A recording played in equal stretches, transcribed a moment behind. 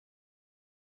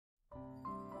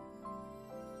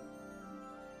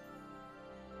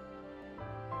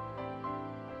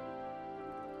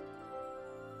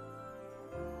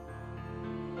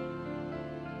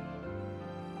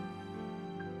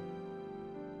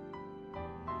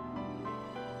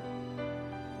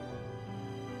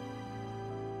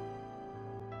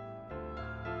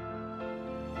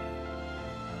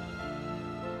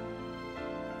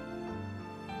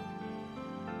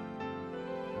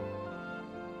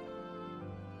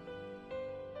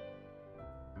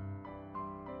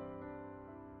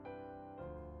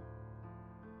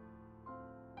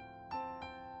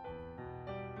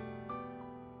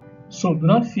So do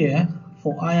not fear,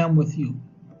 for I am with you.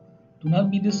 Do not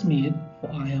be dismayed,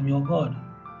 for I am your God.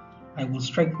 I will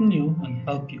strengthen you and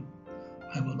help you.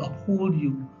 I will uphold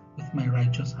you with my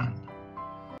righteous hand.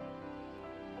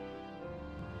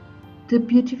 The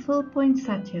beautiful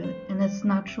poinsettia in its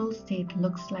natural state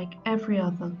looks like every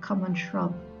other common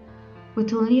shrub,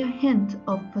 with only a hint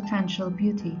of potential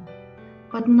beauty,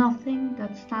 but nothing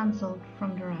that stands out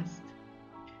from the rest.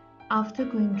 After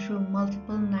going through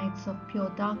multiple nights of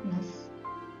pure darkness,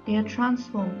 they are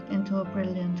transformed into a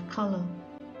brilliant color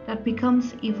that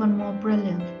becomes even more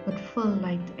brilliant with full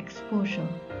light exposure.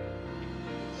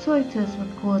 So it is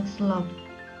with God's love.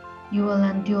 You will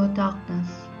endure darkness,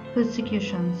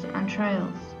 persecutions, and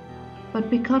trials, but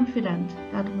be confident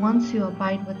that once you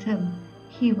abide with Him,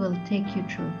 He will take you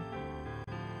through.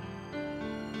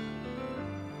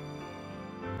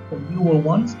 For you were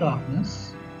once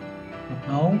darkness, but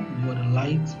now you are the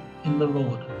light in the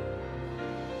Lord.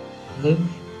 Live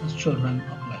as children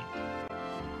of light.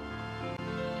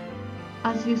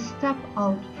 As you step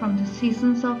out from the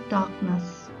seasons of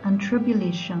darkness and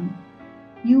tribulation,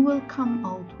 you will come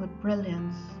out with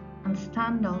brilliance and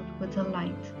stand out with a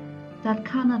light that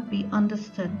cannot be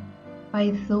understood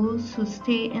by those who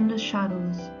stay in the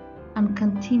shadows and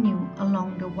continue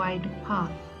along the wide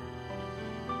path.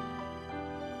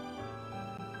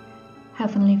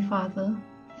 Heavenly Father,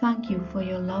 thank you for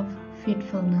your love,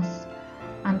 faithfulness,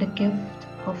 and the gift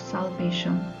of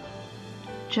salvation.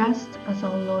 Just as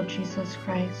our Lord Jesus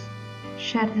Christ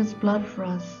shed His blood for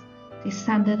us,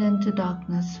 descended into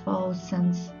darkness for our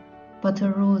sins, but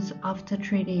arose after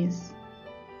 3 days.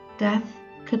 Death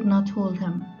could not hold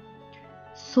Him.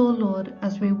 So, Lord,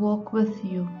 as we walk with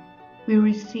you, we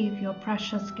receive your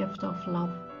precious gift of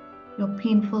love, your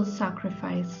painful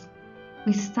sacrifice.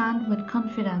 We stand with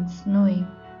confidence, knowing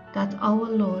that our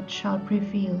Lord shall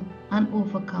prevail and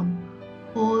overcome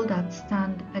all that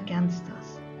stand against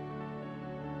us.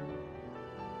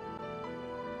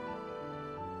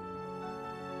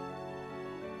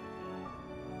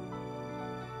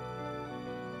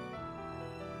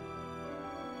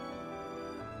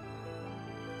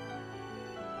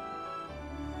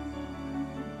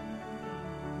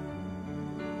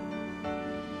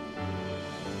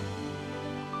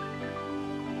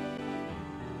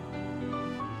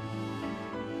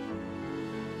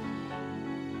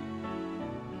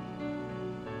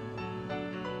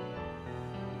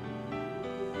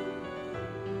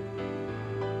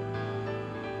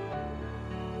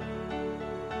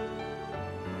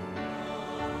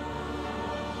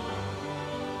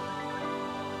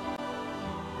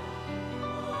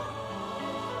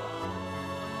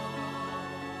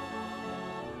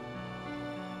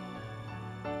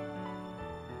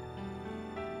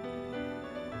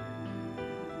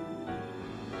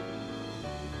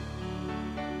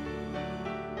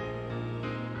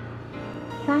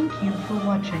 Thank you for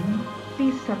watching.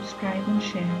 Please subscribe and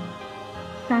share.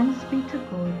 Thanks be to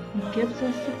God who gives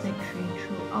us the victory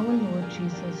through our Lord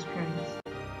Jesus Christ.